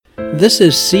This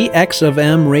is CX of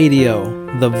M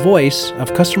Radio, the voice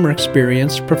of customer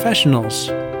experience professionals.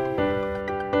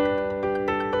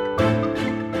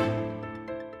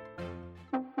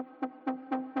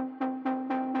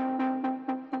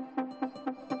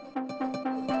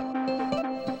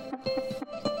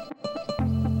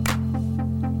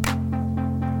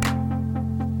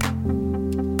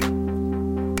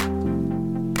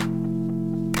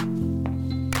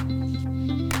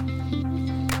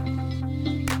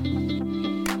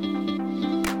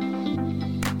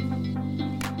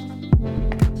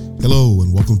 Hello,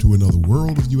 and welcome to another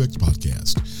World of UX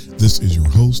podcast. This is your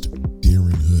host,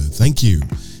 Darren Hood. Thank you,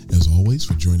 as always,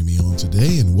 for joining me on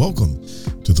today, and welcome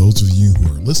to those of you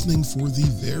who are listening for the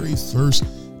very first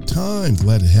time.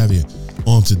 Glad to have you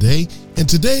on today. And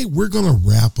today, we're going to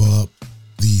wrap up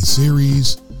the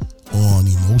series on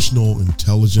emotional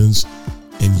intelligence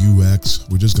and UX.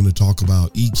 We're just going to talk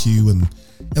about EQ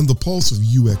and the pulse of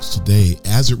UX today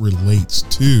as it relates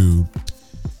to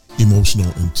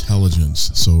emotional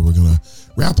intelligence. So we're going to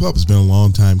wrap up. It's been a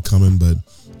long time coming, but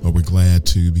we're glad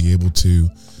to be able to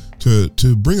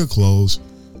bring a close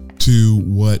to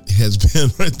what has been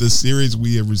the series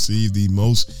we have received the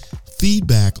most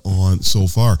feedback on so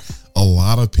far. A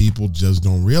lot of people just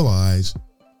don't realize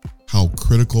how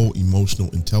critical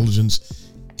emotional intelligence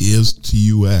is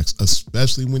to UX,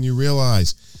 especially when you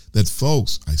realize that,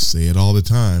 folks, I say it all the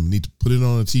time, need to put it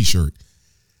on a t-shirt.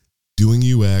 Doing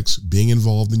UX, being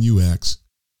involved in UX,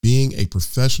 being a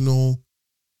professional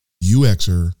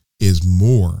UXer is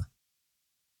more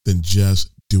than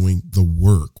just doing the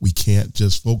work. We can't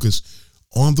just focus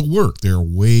on the work. There are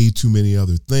way too many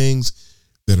other things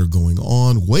that are going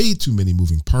on, way too many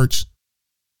moving parts.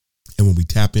 And when we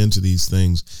tap into these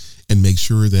things and make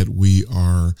sure that we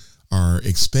are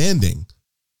expanding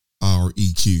our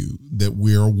EQ, that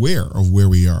we're aware of where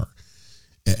we are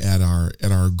at our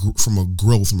from a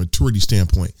growth, maturity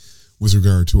standpoint with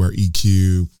regard to our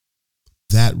EQ,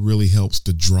 that really helps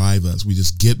to drive us. We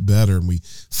just get better and we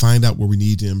find out where we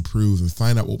need to improve and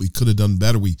find out what we could have done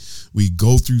better. We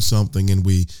go through something and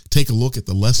we take a look at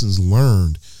the lessons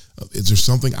learned. Is there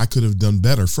something I could have done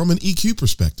better from an EQ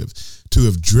perspective to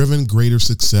have driven greater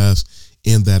success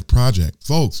in that project?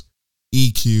 Folks,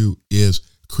 EQ is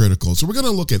critical. So we're going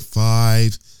to look at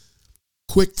 5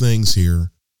 quick things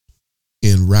here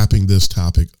in wrapping this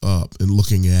topic up and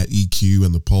looking at EQ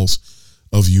and the pulse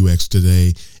of UX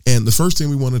today. And the first thing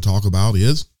we want to talk about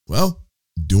is, well,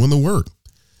 doing the work,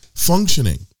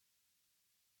 functioning.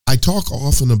 I talk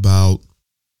often about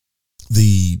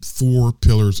the 4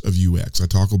 pillars of UX. I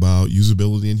talk about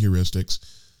usability and heuristics.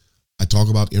 I talk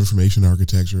about information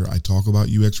architecture. I talk about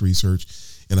UX research,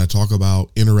 and I talk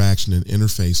about interaction and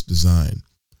interface design.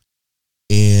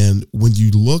 And when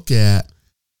you look at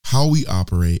how we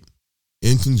operate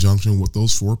in conjunction with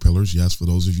those 4 pillars, yes, for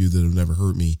those of you that have never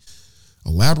heard me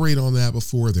elaborate on that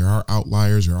before, there are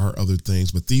outliers, there are other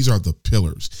things, but these are the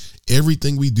pillars.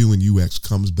 Everything we do in UX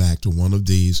comes back to one of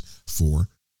these 4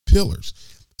 pillars.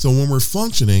 So when we're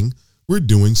functioning, we're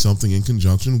doing something in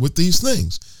conjunction with these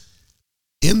things.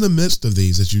 In the midst of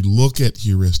these, as you look at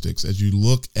heuristics, as you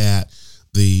look at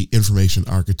the information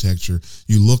architecture,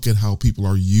 you look at how people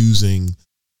are using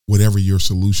whatever your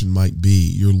solution might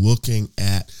be. You're looking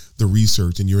at the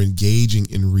research and you're engaging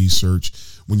in research.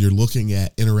 When you're looking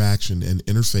at interaction and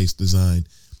interface design,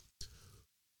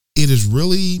 it is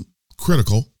really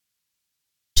critical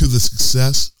to the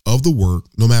success of the work,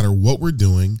 no matter what we're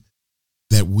doing,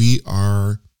 that we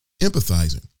are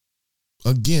empathizing.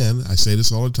 Again, I say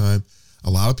this all the time. A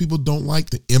lot of people don't like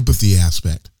the empathy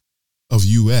aspect of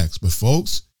UX, but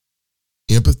folks,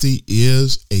 empathy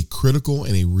is a critical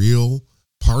and a real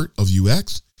part of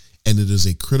UX, and it is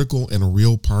a critical and a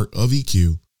real part of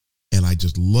EQ. And I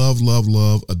just love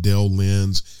Adele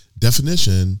Lynn's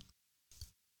definition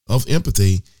of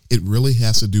empathy. It really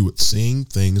has to do with seeing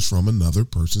things from another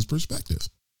person's perspective.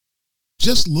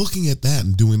 Just looking at that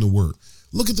and doing the work.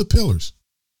 Look at the pillars.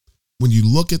 When you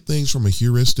look at things from a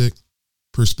heuristic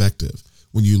perspective,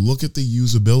 when you look at the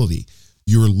usability,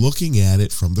 you're looking at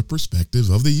it from the perspective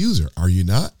of the user. Are you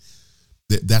not?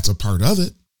 That's a part of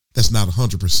it. That's not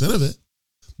 100% of it,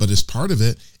 but it's part of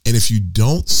it. And if you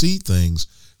don't see things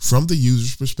from the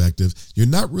user's perspective, you're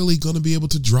not really going to be able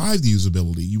to drive the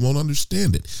usability. You won't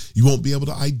understand it. You won't be able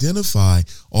to identify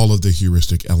all of the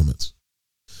heuristic elements.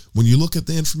 When you look at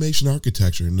the information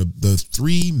architecture and the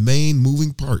 3 main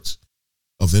moving parts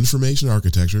of information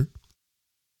architecture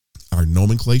are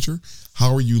nomenclature.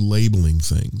 How are you labeling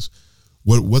things?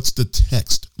 What's the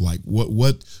text like?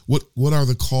 What are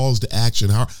the calls to action?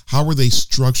 How are they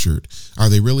structured? Are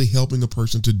they really helping a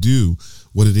person to do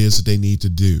what it is that they need to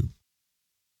do?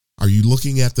 Are you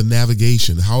looking at the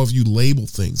navigation? How have you labeled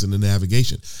things in the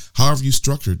navigation? How have you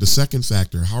structured the second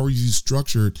factor? How have you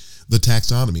structured the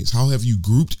taxonomies? How have you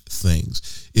grouped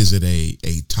things? Is it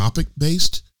a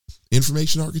topic-based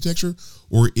information architecture,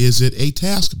 or is it a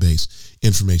task-based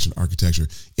information architecture?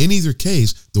 In either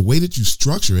case, the way that you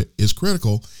structure it is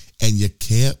critical, and you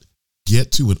can't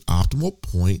get to an optimal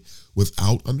point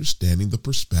without understanding the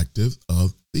perspective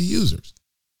of the users.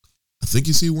 I think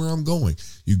you see where I'm going.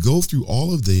 You go through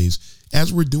all of these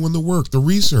as we're doing the work, the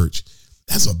research.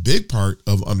 That's a big part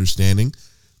of understanding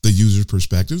the user's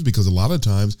perspectives, because a lot of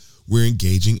times we're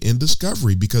engaging in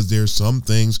discovery because there's some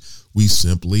things we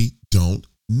simply don't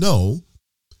know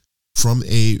from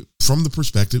the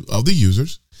perspective of the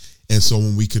users. And so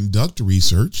when we conduct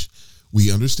research,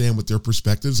 we understand what their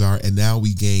perspectives are, and now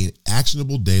we gain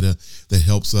actionable data that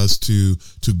helps us to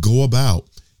go about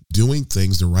doing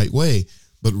things the right way.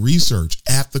 But research,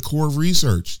 at the core of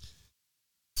research,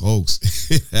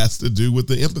 folks, it has to do with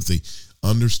the empathy,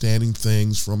 understanding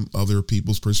things from other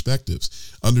people's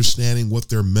perspectives, understanding what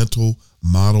their mental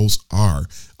models are,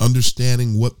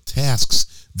 understanding what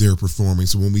tasks they're performing.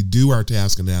 So when we do our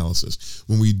task analysis,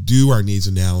 when we do our needs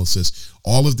analysis,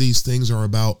 all of these things are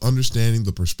about understanding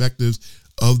the perspectives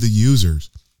of the users.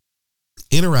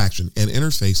 Interaction and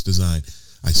interface design.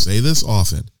 I say this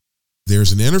often.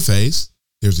 There's an interface,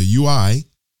 there's a UI,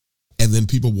 and then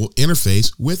people will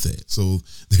interface with it. So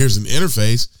there's an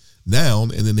interface,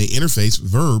 noun, and then they interface,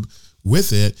 verb,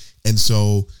 with it. And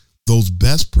so those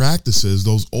best practices,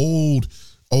 those old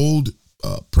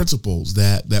principles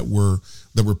that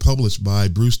were published by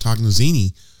Bruce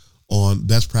Tognazini on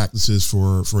best practices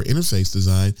for interface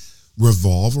design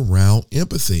revolve around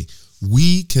empathy.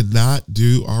 We cannot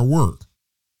do our work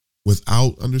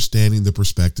without understanding the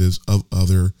perspectives of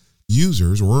other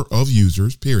users, or of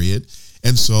users, period.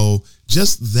 And so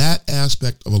just that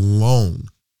aspect of alone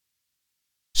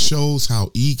shows how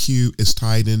EQ is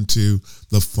tied into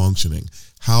the functioning,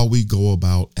 how we go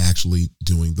about actually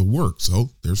doing the work.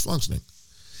 So there's functioning.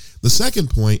 The second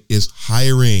point is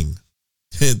hiring.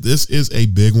 And this is a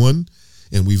big one,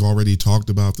 and we've already talked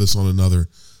about this on another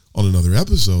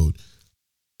episode.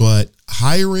 But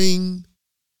hiring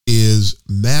is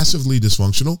massively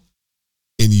dysfunctional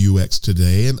in UX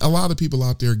today. And a lot of people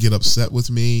out there get upset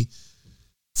with me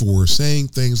for saying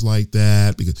things like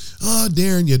that because, oh,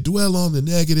 Darren, you dwell on the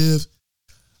negative.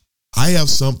 I have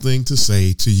something to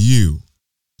say to you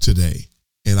today.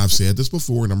 And I've said this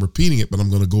before and I'm repeating it, but I'm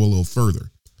going to go a little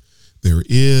further. There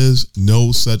is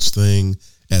no such thing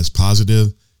as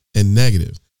positive and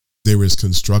negative. There is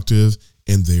constructive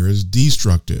and there is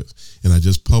destructive. And I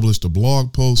just published a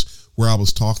blog post where I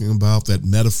was talking about that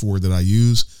metaphor that I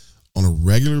use on a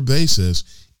regular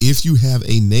basis. If you have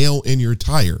a nail in your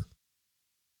tire,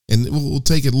 and we'll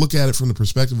look at it from the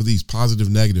perspective of these positive,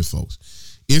 negative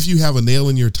folks. If you have a nail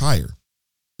in your tire,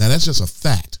 now that's just a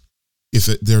fact. If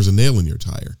there's a nail in your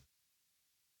tire,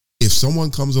 if someone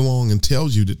comes along and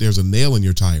tells you that there's a nail in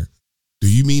your tire,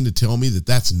 do you mean to tell me that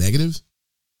that's negative?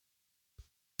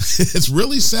 It's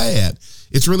really sad.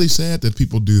 It's really sad that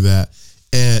people do that.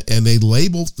 And they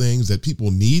label things that people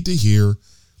need to hear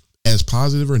as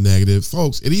positive or negative.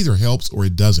 Folks, it either helps or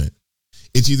it doesn't.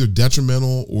 It's either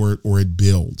detrimental or it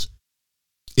builds.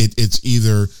 It's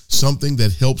either something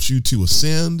that helps you to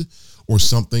ascend or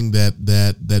something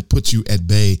that puts you at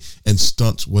bay and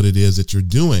stunts what it is that you're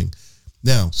doing.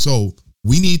 Now, so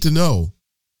we need to know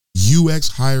UX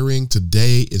hiring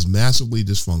today is massively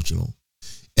dysfunctional.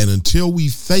 And until we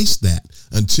face that,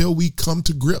 until we come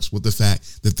to grips with the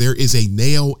fact that there is a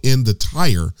nail in the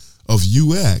tire of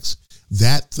UX,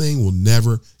 that thing will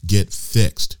never get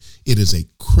fixed. It is a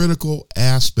critical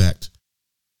aspect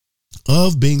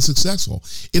of being successful.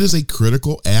 It is a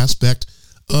critical aspect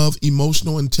of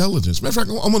emotional intelligence. Matter of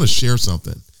fact, I'm going to share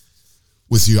something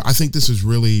with you. I think this is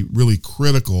really, really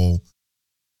critical,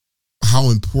 how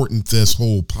important this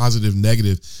whole positive,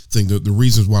 negative thing, the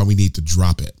reasons why we need to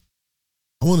drop it.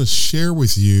 I want to share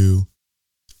with you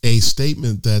a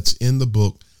statement that's in the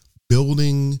book,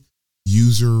 Building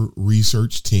User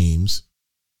Research Teams,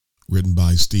 written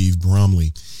by Steve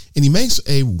Bromley. And he makes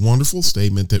a wonderful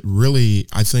statement that really,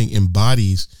 I think,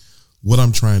 embodies what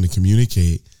I'm trying to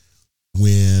communicate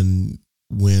when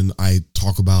I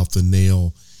talk about the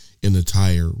nail in the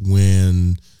tire,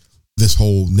 when this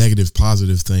whole negative,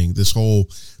 positive thing, this whole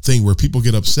thing where people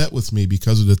get upset with me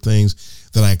because of the things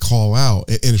that I call out.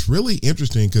 And it's really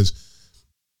interesting because,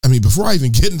 I mean, before I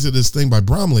even get into this thing by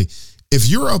Bromley, if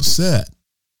you're upset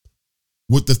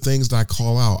with the things that I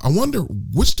call out, I wonder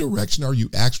which direction are you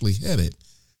actually headed?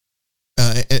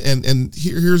 And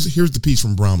here's the piece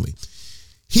from Bromley.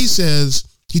 He says,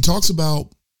 he talks about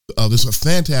This is a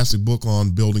fantastic book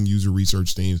on building user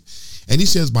research teams. And he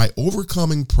says, by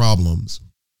overcoming problems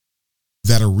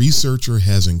that a researcher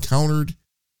has encountered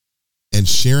and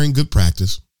sharing good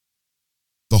practice,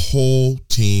 the whole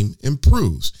team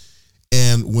improves.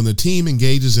 And when the team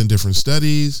engages in different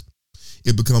studies,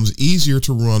 it becomes easier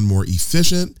to run more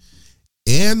efficient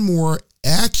and more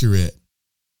accurate,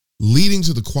 leading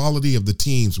to the quality of the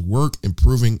team's work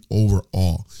improving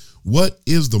overall. What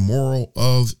is the moral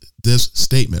of this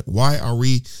statement? Why are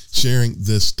we sharing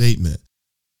this statement?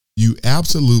 You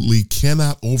absolutely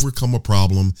cannot overcome a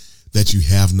problem that you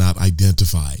have not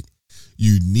identified.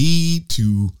 You need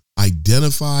to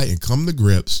identify and come to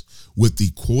grips with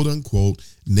the quote unquote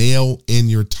nail in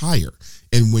your tire.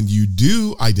 And when you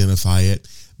do identify it,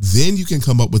 then you can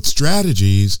come up with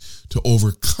strategies to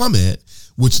overcome it,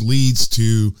 which leads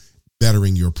to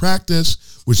bettering your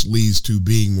practice, which leads to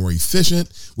being more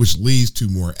efficient, which leads to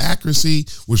more accuracy,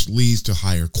 which leads to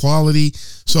higher quality.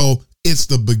 So it's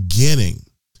the beginning.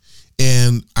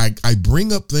 And I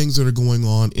bring up things that are going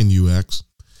on in UX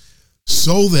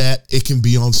so that it can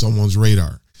be on someone's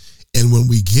radar. And when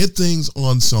we get things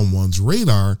on someone's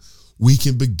radar, we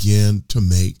can begin to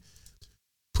make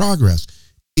progress.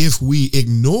 If we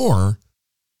ignore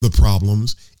the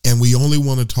problems and we only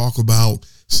want to talk about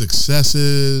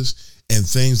successes and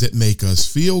things that make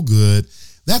us feel good,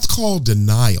 that's called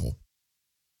denial.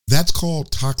 That's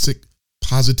called toxic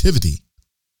positivity.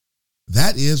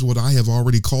 That is what I have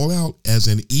already called out as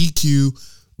an EQ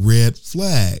red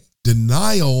flag.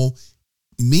 Denial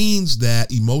means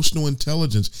that emotional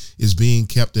intelligence is being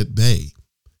kept at bay.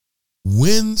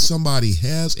 When somebody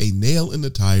has a nail in the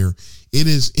tire, it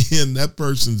is in that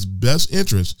person's best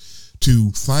interest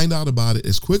to find out about it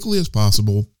as quickly as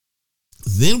possible.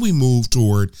 Then we move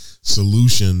toward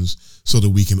solutions so that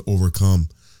we can overcome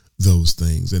those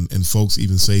things. And folks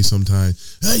even say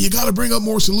sometimes, hey, you got to bring up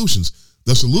more solutions.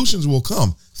 The solutions will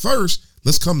come. First,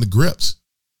 let's come to grips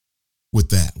with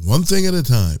that. One thing at a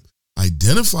time.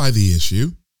 Identify the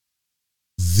issue,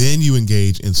 then you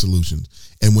engage in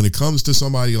solutions. And when it comes to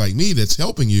somebody like me that's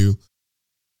helping you,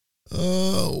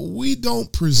 we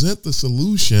don't present the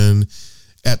solution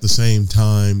at the same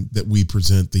time that we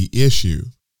present the issue.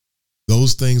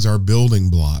 Those things are building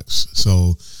blocks.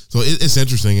 So it's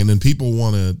interesting. And then people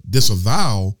want to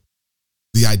disavow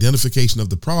the identification of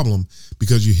the problem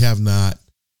because you have not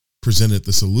presented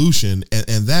the solution.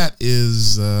 And that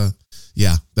is,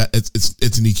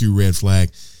 it's an EQ red flag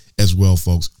as well,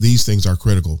 folks. These things are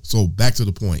critical. So back to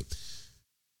the point.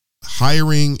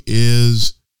 Hiring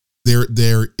is,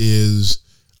 there is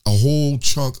a whole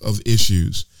chunk of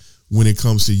issues when it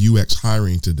comes to UX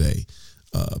hiring today.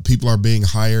 People are being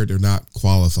hired, they're not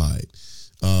qualified.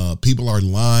 People are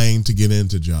lying to get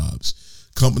into jobs.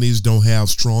 Companies don't have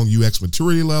strong UX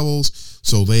maturity levels,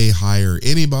 so they hire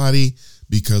anybody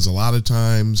because a lot of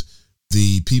times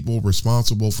the people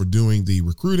responsible for doing the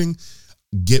recruiting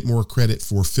get more credit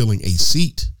for filling a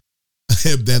seat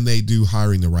than they do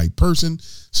hiring the right person.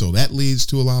 So that leads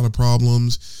to a lot of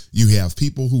problems. You have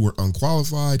people who are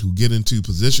unqualified who get into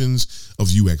positions of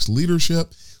UX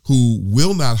leadership who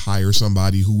will not hire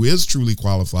somebody who is truly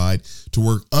qualified to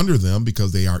work under them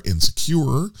because they are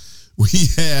insecure. We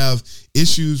have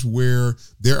issues where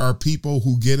there are people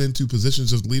who get into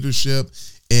positions of leadership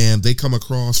and they come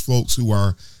across folks who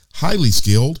are highly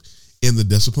skilled in the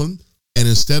discipline. And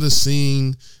instead of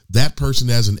seeing that person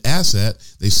as an asset,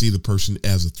 they see the person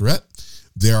as a threat.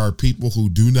 There are people who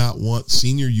do not want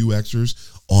senior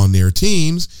UXers on their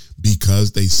teams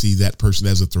because they see that person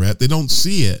as a threat. They don't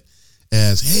see it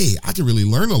as, hey, I can really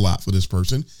learn a lot for this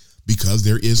person because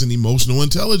there is an emotional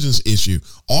intelligence issue.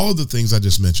 All of the things I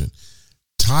just mentioned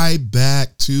tie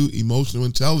back to emotional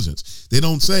intelligence. They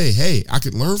don't say, hey, I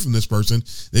could learn from this person.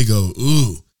 They go,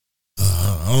 ooh,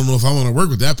 I don't know if I want to work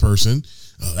with that person.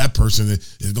 That person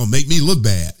is going to make me look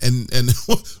bad. And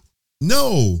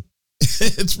no,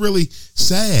 it's really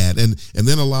sad. And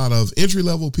then a lot of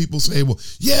entry-level people say, well,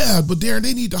 yeah, but Darren,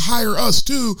 they need to hire us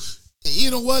too.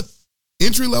 You know what?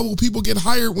 Entry-level people get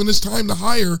hired when it's time to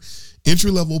hire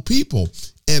entry-level people.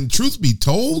 And truth be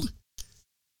told,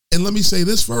 and let me say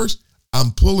this first,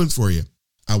 I'm pulling for you.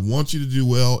 I want you to do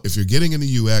well. If you're getting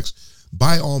into UX,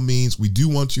 by all means, we do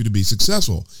want you to be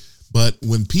successful. But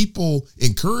when people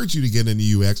encourage you to get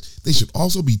into UX, they should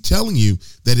also be telling you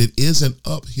that it is an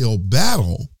uphill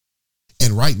battle.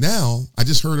 And right now, I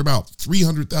just heard about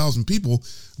 300,000 people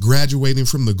graduating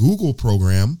from the Google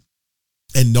program.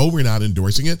 And no, we're not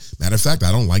endorsing it. Matter of fact,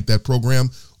 I don't like that program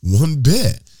one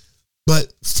bit.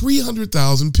 But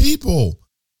 300,000 people,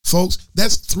 folks,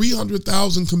 that's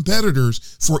 300,000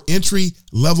 competitors for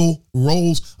entry-level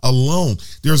roles alone.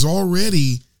 There's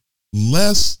already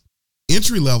less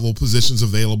entry-level positions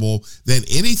available than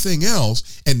anything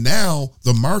else. And now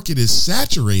the market is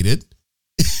saturated.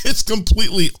 It's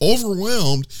completely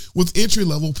overwhelmed with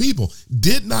entry-level people.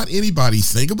 Did not anybody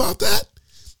think about that?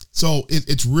 So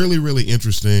it's really, really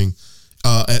interesting.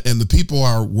 And the people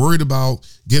are worried about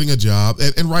getting a job,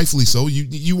 and rightfully so.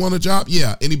 You want a job?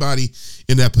 Yeah, anybody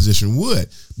in that position would.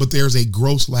 But there's a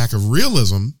gross lack of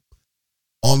realism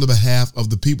on the behalf of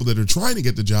the people that are trying to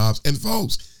get the jobs. And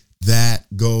folks, that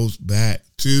goes back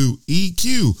to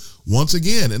EQ once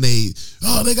again. And they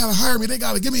got to hire me. They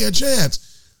got to give me a chance.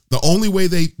 The only way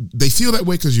they feel that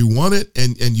way because you want it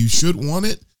and you should want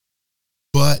it.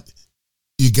 But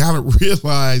you got to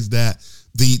realize that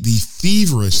the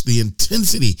feverish, the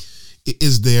intensity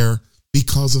is there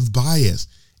because of bias.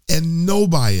 And no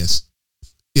bias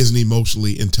is an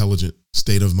emotionally intelligent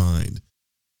state of mind.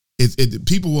 Here's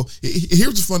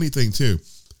the funny thing too.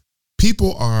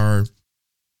 People are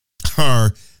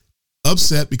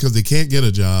upset because they can't get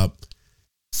a job.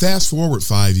 Fast forward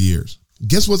 5 years.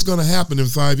 Guess what's going to happen in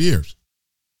 5 years?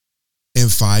 In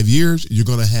 5 years, you're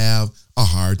going to have a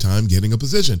hard time getting a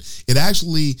position.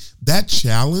 That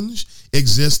challenge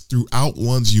exists throughout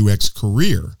one's UX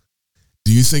career.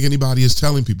 Do you think anybody is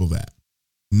telling people that?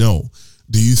 No.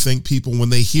 Do you think people, when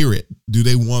they hear it, do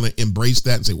they want to embrace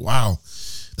that and say, wow,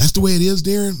 that's the way it is,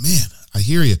 Darren? Man, I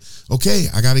hear you. Okay,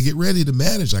 I got to get ready to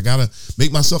manage. I got to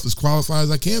make myself as qualified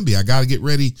as I can be. I got to get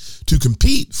ready to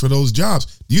compete for those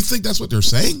jobs. Do you think that's what they're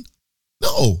saying?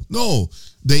 No.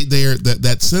 They're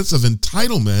that sense of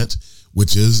entitlement,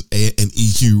 which is an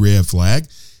EQ red flag,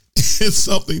 is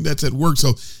something that's at work.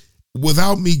 So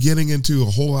without me getting into a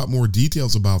whole lot more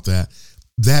details about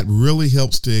that really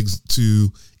helps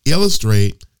to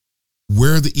illustrate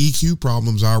where the EQ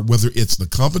problems are, whether it's the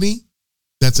company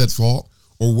that's at fault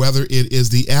or whether it is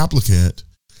the applicant.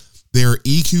 There are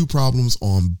EQ problems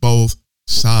on both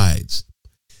sides.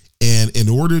 And in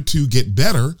order to get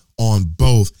better on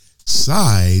both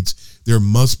sides, there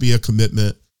must be a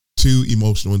commitment to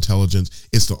emotional intelligence.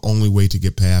 It's the only way to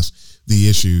get past the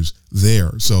issues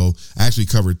there. So I actually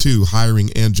covered two, hiring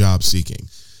and job seeking.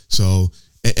 So,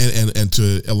 and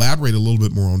to elaborate a little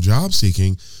bit more on job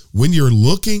seeking, when you're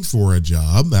looking for a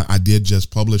job, I did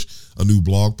just publish a new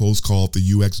blog post called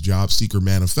the UX Job Seeker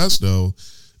Manifesto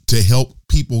to help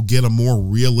people get a more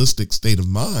realistic state of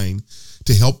mind,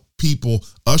 to help people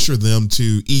usher them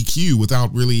to EQ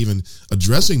without really even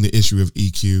addressing the issue of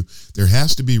EQ. There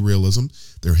has to be realism.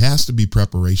 There has to be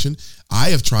preparation. I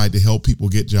have tried to help people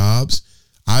get jobs.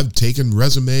 I've taken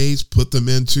resumes, put them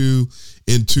into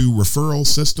referral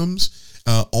systems,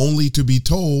 only to be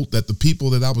told that the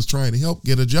people that I was trying to help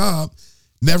get a job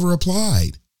never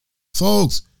applied.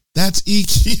 Folks, that's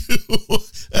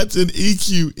EQ. That's an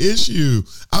EQ issue.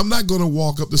 I'm not going to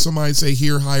walk up to somebody and say,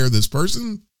 here, hire this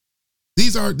person.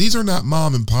 These are not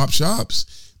mom and pop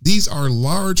shops. These are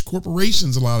large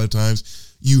corporations. A lot of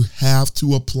times you have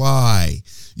to apply.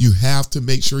 You have to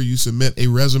make sure you submit a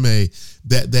resume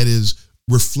that is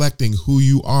reflecting who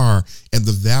you are and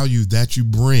the value that you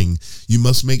bring. You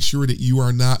must make sure that you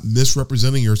are not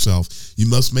misrepresenting yourself. You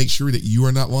must make sure that you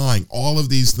are not lying. All of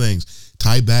these things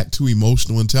tie back to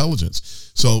emotional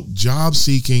intelligence. So job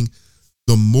seeking,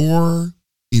 the more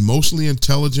emotionally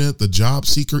intelligent the job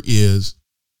seeker is,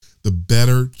 the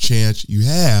better chance you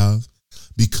have,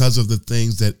 because of the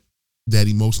things that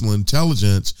emotional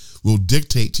intelligence will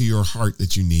dictate to your heart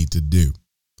that you need to do.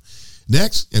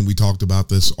 Next, and we talked about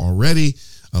this already,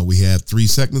 we had 3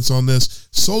 segments on this,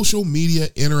 social media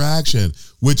interaction,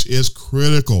 which is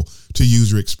critical to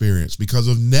user experience because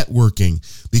of networking,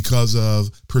 because of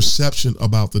perception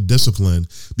about the discipline,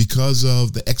 because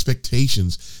of the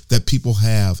expectations that people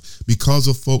have, because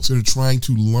of folks that are trying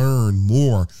to learn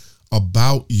more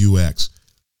about UX.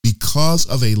 Because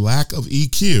of a lack of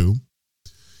EQ,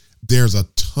 there's a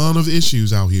ton of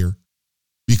issues out here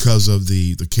because of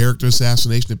the character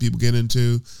assassination that people get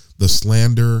into, the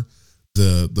slander,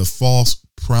 the false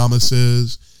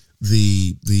promises,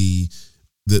 the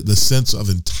sense of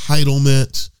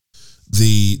entitlement,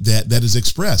 that is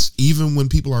expressed even when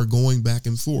people are going back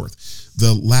and forth,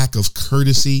 the lack of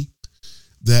courtesy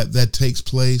that takes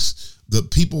place, the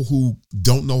people who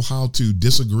don't know how to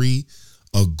disagree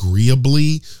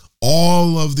agreeably.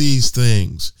 All of these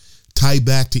things tie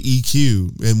back to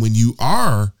EQ. And when you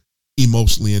are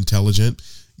emotionally intelligent,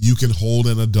 you can hold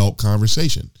an adult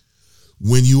conversation.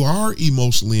 When you are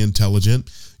emotionally intelligent,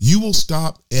 you will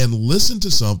stop and listen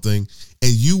to something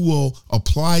and you will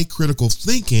apply critical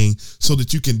thinking so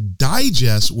that you can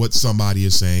digest what somebody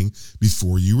is saying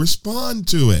before you respond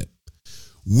to it.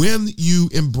 when you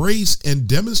embrace and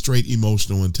demonstrate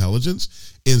emotional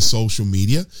intelligence in social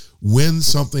media, when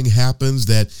something happens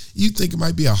that you think it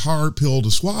might be a hard pill to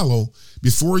swallow,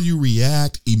 before you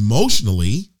react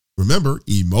emotionally, remember,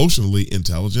 emotionally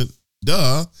intelligent,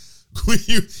 when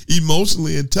you're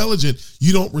emotionally intelligent,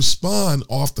 you don't respond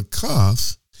off the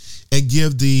cuff and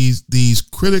give these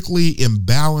critically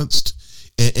imbalanced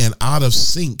and out of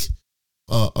sync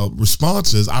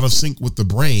responses, out of sync with the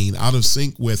brain, out of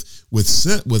sync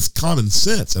with common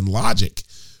sense and logic.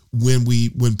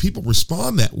 When people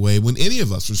respond that way, when any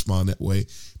of us respond that way,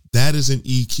 that is an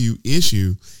EQ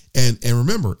issue. And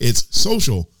remember, it's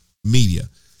social media.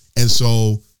 And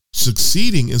so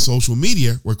succeeding in social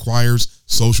media requires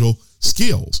social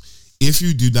skills. If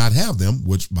you do not have them,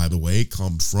 which, by the way,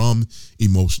 come from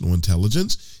emotional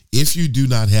intelligence, if you do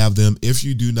not have them, if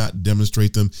you do not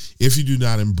demonstrate them, if you do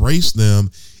not embrace them,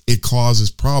 it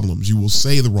causes problems. You will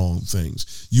say the wrong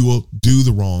things. You will do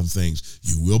the wrong things.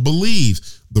 You will believe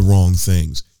the wrong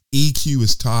things. EQ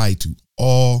is tied to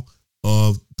all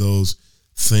of those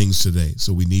things today.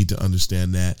 So we need to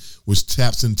understand that, which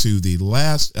taps into the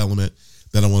last element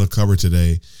that I want to cover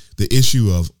today, the issue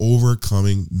of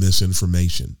overcoming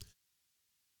misinformation.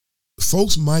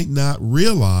 Folks might not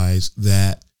realize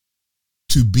that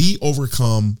to be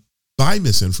overcome by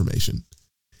misinformation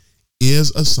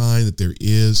is a sign that there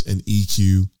is an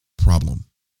EQ problem.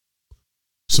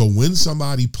 So when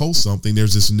somebody posts something,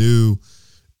 there's this new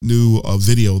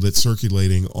video that's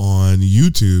circulating on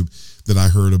YouTube that I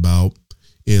heard about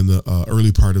in the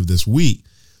early part of this week,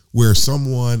 where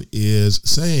someone is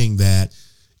saying that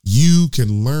you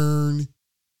can learn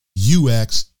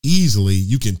UX easily.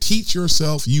 You can teach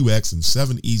yourself UX in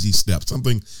 7 easy steps,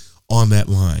 something on that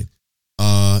line.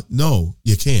 No,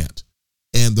 you can't.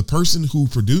 And the person who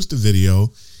produced the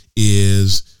video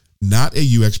is not a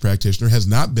UX practitioner, has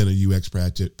not been a UX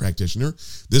practitioner.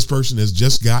 This person has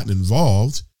just gotten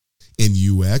involved in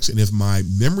UX. And if my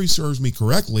memory serves me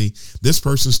correctly, this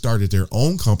person started their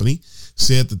own company,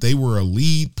 said that they were a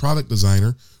lead product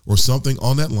designer or something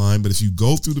on that line. But if you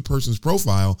go through the person's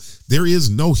profile, there is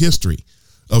no history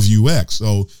of UX.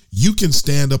 So you can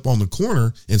stand up on the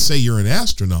corner and say you're an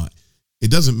astronaut. It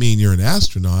doesn't mean you're an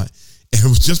astronaut.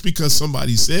 And just because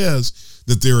somebody says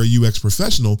that they're a UX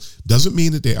professional doesn't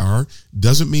mean that they are,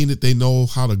 doesn't mean that they know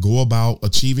how to go about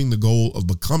achieving the goal of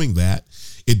becoming that.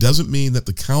 It doesn't mean that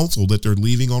the counsel that they're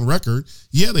leaving on record,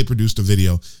 yeah, they produced a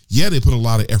video. Yeah, they put a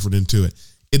lot of effort into it.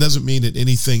 It doesn't mean that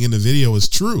anything in the video is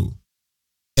true.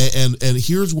 And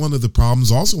here's one of the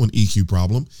problems, also an EQ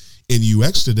problem. In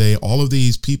UX today, all of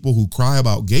these people who cry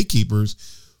about gatekeepers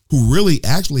who really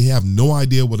actually have no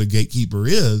idea what a gatekeeper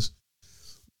is,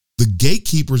 the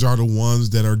gatekeepers are the ones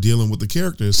that are dealing with the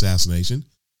character assassination,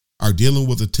 are dealing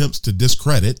with attempts to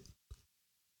discredit.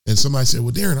 And somebody said,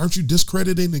 well, Darren, aren't you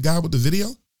discrediting the guy with the video?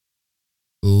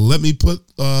 Let me put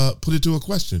it to a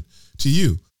question to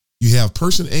you. You have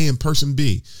person A and person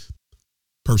B.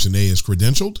 Person A is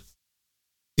credentialed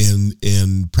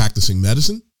in practicing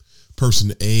medicine.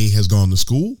 Person A has gone to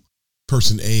school.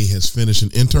 Person A has finished an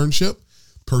internship.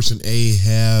 Person A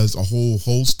has a whole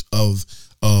host of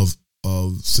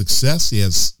success. He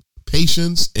has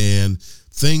patience and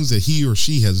things that he or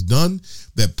she has done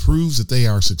that proves that they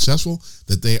are successful,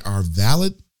 that they are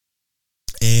valid,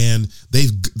 and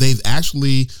they've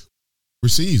actually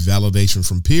received validation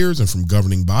from peers and from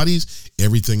governing bodies.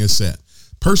 Everything is set.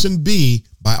 Person B,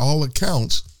 by all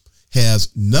accounts, has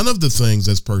none of the things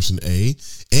as person A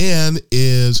and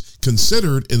is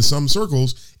considered in some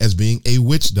circles as being a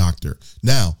witch doctor.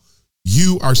 Now,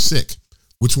 you are sick.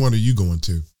 Which one are you going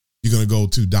to? You're going to go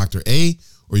to Dr. A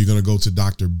or you're going to go to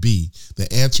Dr. B?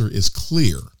 The answer is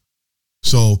clear.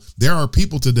 So there are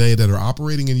people today that are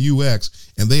operating in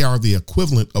UX and they are the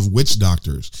equivalent of witch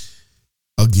doctors.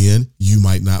 Again, you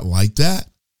might not like that,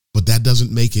 but that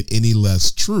doesn't make it any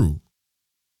less true.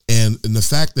 And the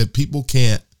fact that people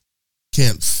can't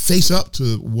face up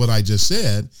to what I just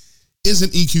said is an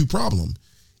EQ problem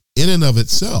in and of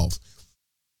itself.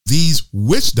 These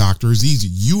witch doctors,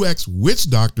 these UX witch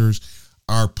doctors,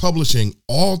 are publishing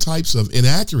all types of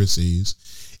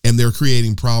inaccuracies, and they're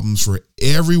creating problems for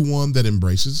everyone that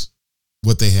embraces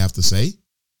what they have to say.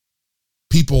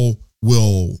 People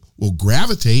will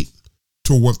gravitate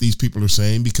to what these people are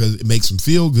saying because it makes them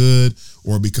feel good,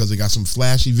 or because they got some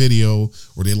flashy video,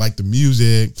 or they like the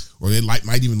music, or they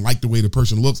might even like the way the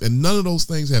person looks. And none of those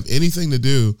things have anything to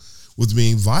do with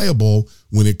being viable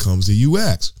when it comes to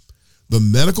UX. The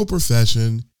medical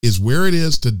profession is where it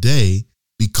is today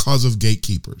because of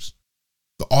gatekeepers.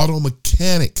 The auto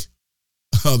mechanic,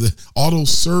 the auto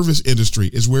service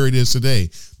industry is where it is today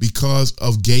because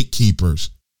of gatekeepers.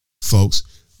 Folks,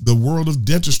 the world of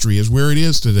dentistry is where it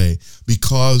is today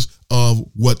because of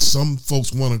what some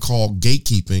folks want to call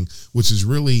gatekeeping, which is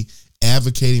really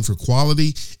advocating for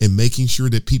quality and making sure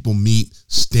that people meet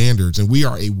standards. And we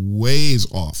are a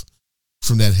ways off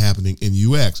from that happening in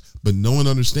UX. But know and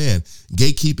understand,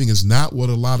 gatekeeping is not what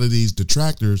a lot of these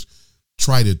detractors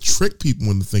try to trick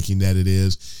people into thinking that it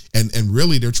is. And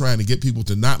really, they're trying to get people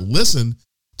to not listen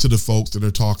to the folks that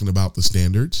are talking about the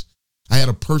standards. I had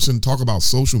a person talk about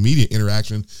social media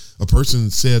interaction. A person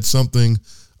said something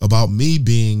about me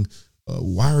being,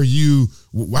 why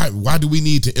do we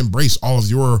need to embrace all of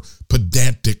your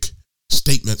pedantic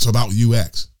statements about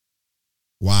UX?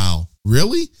 Wow.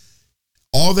 Really?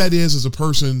 All that is a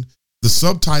person, the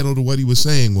subtitle to what he was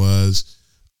saying was,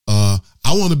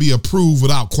 I want to be approved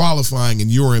without qualifying and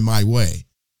you're in my way.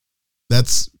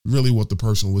 That's really what the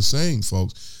person was saying,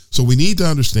 folks. So we need to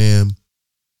understand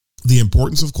the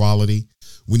importance of quality.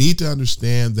 We need to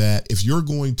understand that if you're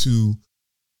going to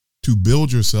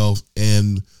build yourself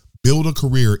and build a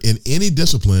career in any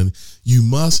discipline, you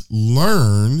must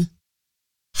learn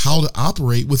how to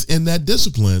operate within that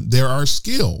discipline. There are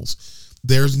skills.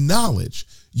 There's knowledge.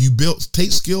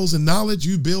 Take skills and knowledge,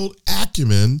 you build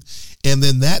acumen, and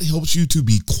then that helps you to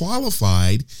be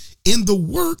qualified in the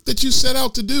work that you set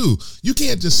out to do. You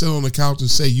can't just sit on the couch and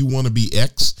say you want to be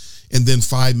X, and then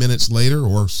 5 minutes later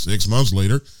or 6 months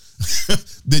later,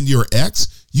 then you're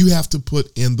X. You have to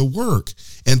put in the work.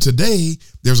 And today,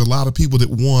 there's a lot of people that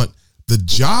want the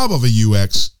job of a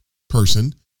UX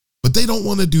person, but they don't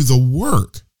want to do the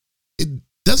work.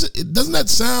 Doesn't that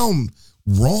sound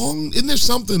wrong? Isn't there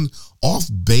something off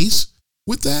base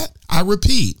with that? I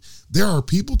repeat, there are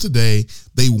people today,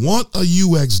 they want a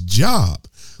UX job,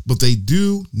 but they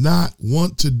do not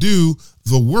want to do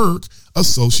the work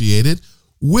associated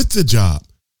with the job.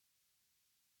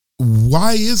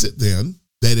 Why is it then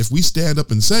that if we stand up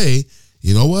and say,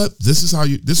 you know what, this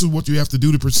is what you have to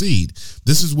do to proceed.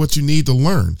 This is what you need to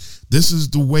learn. This is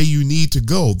the way you need to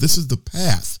go. This is the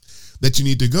path that you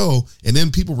need to go. And then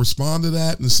people respond to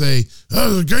that and say,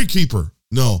 oh, the gatekeeper.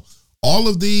 No, all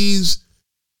of these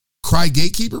cry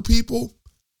gatekeeper people,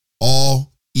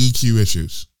 all EQ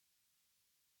issues.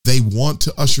 They want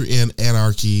to usher in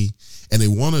anarchy and they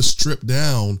want to strip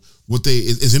down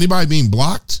is anybody being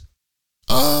blocked?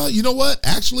 You know what?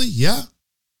 Actually, yeah,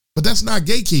 but that's not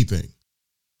gatekeeping.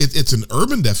 It's an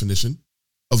urban definition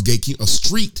of gatekeeping, a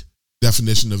street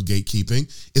definition of gatekeeping.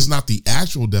 It's not the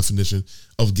actual definition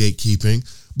of gatekeeping,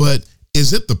 but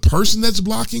is it the person that's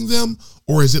blocking them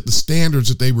or is it the standards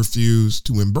that they refuse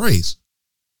to embrace?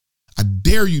 I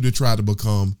dare you to try to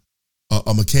become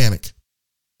a mechanic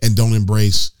and don't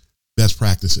embrace best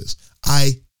practices.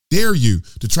 I dare you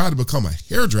to try to become a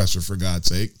hairdresser, for God's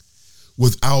sake,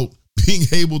 without being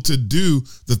able to do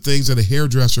the things that a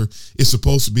hairdresser is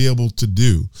supposed to be able to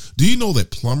do. Do you know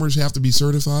that plumbers have to be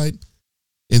certified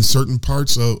in certain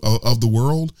parts of the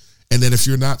world? And that if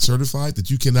you're not certified, that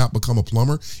you cannot become a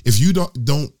plumber? If you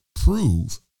don't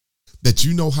prove that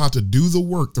you know how to do the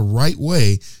work the right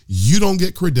way, you don't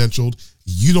get credentialed.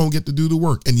 You don't get to do the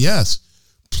work. And yes,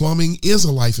 plumbing is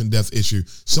a life and death issue.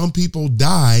 Some people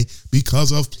die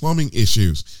because of plumbing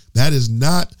issues. That is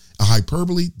not a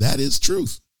hyperbole. That is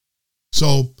truth.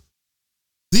 So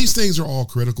these things are all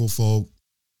critical, folk.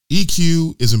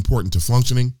 EQ is important to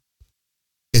functioning.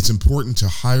 It's important to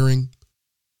hiring.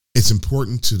 It's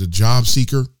important to the job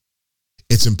seeker.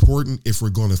 It's important if we're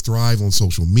going to thrive on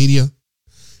social media.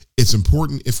 It's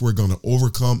important if we're going to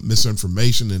overcome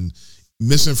misinformation, and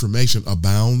misinformation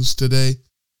abounds today.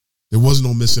 There was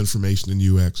no misinformation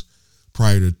in UX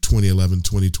prior to 2011,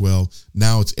 2012.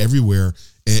 Now it's everywhere.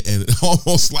 And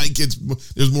almost like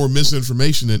there's more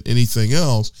misinformation than anything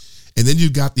else. And then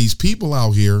you've got these people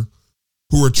out here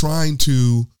who are trying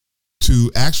to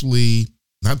actually,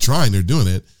 not trying, they're doing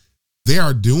it. They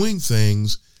are doing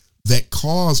things that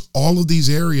cause all of these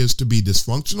areas to be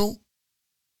dysfunctional.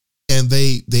 And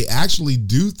they actually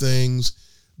do things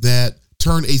that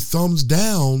turn a thumbs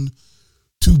down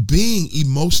to being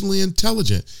emotionally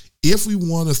intelligent. If we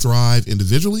want to thrive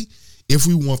individually, if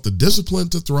we want the discipline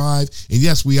to thrive, and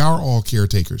yes, we are all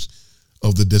caretakers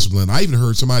of the discipline. I even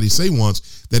heard somebody say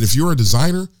once that if you're a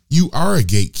designer, you are a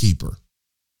gatekeeper.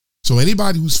 So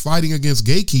anybody who's fighting against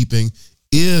gatekeeping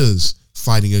is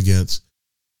fighting against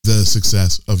the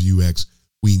success of UX.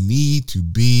 We need to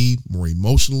be more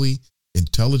emotionally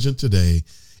intelligent today,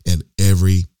 and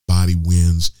everybody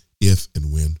wins if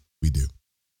and when we do.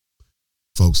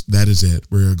 Folks, that is it.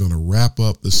 We're going to wrap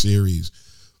up the series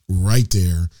right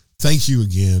there. Thank you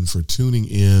again for tuning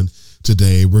in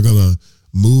today. We're going to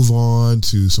move on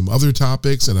to some other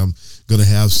topics, and I'm going to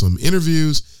have some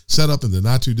interviews set up in the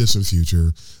not too distant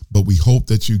future. But we hope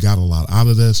that you got a lot out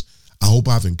of this. I hope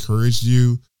I've encouraged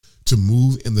you to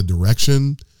move in the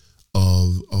direction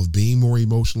of being more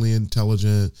emotionally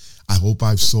intelligent. I hope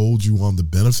I've sold you on the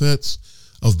benefits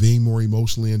of being more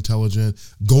emotionally intelligent.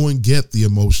 Go and get the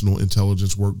Emotional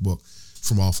Intelligence Workbook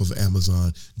from off of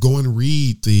Amazon. Go and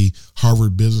read the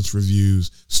Harvard Business Review's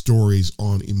stories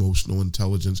on emotional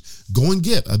intelligence. Go and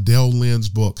get a Dale Lynn's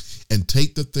book and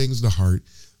take the things to heart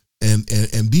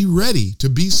and be ready to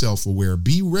be self-aware.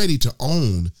 Be ready to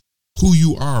own who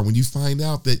you are when you find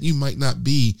out that you might not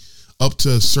be up to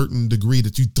a certain degree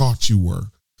that you thought you were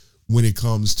when it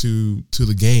comes to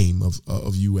the game of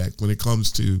UX, when it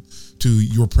comes to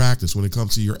your practice, when it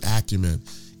comes to your acumen.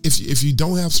 If you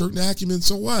don't have certain acumen,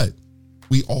 so what?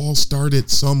 We all started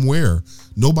somewhere.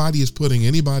 Nobody is putting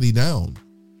anybody down.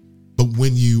 But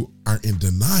when you are in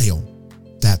denial,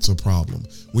 that's a problem.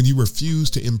 When you refuse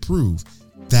to improve,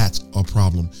 that's a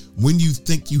problem. When you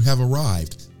think you have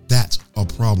arrived, that's a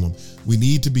problem. We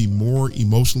need to be more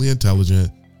emotionally intelligent.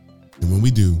 And when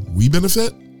we do, we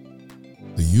benefit,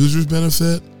 the users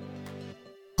benefit,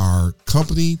 our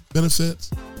company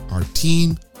benefits, our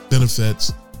team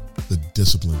benefits, the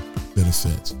discipline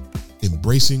benefits.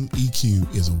 Embracing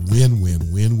EQ is a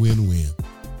win-win-win-win-win.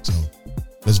 So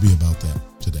let's be about that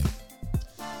today.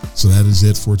 So that is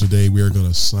it for today. We are going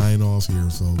to sign off here,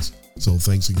 folks. So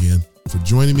thanks again for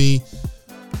joining me.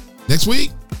 Next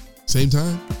week, same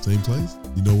time, same place.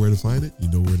 You know where to find it. You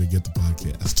know where to get the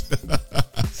podcast.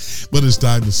 But it's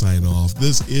time to sign off.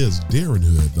 This is Darren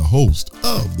Hood, the host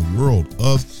of the World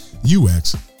of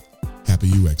UX. Happy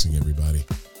UXing, everybody.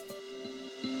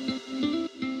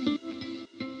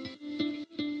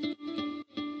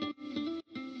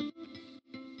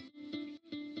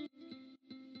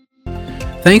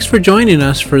 Thanks for joining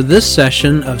us for this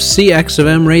session of CX of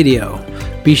M Radio.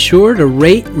 Be sure to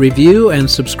rate, review, and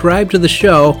subscribe to the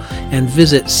show, and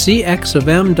visit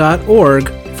cxofm.org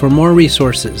for more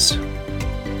resources.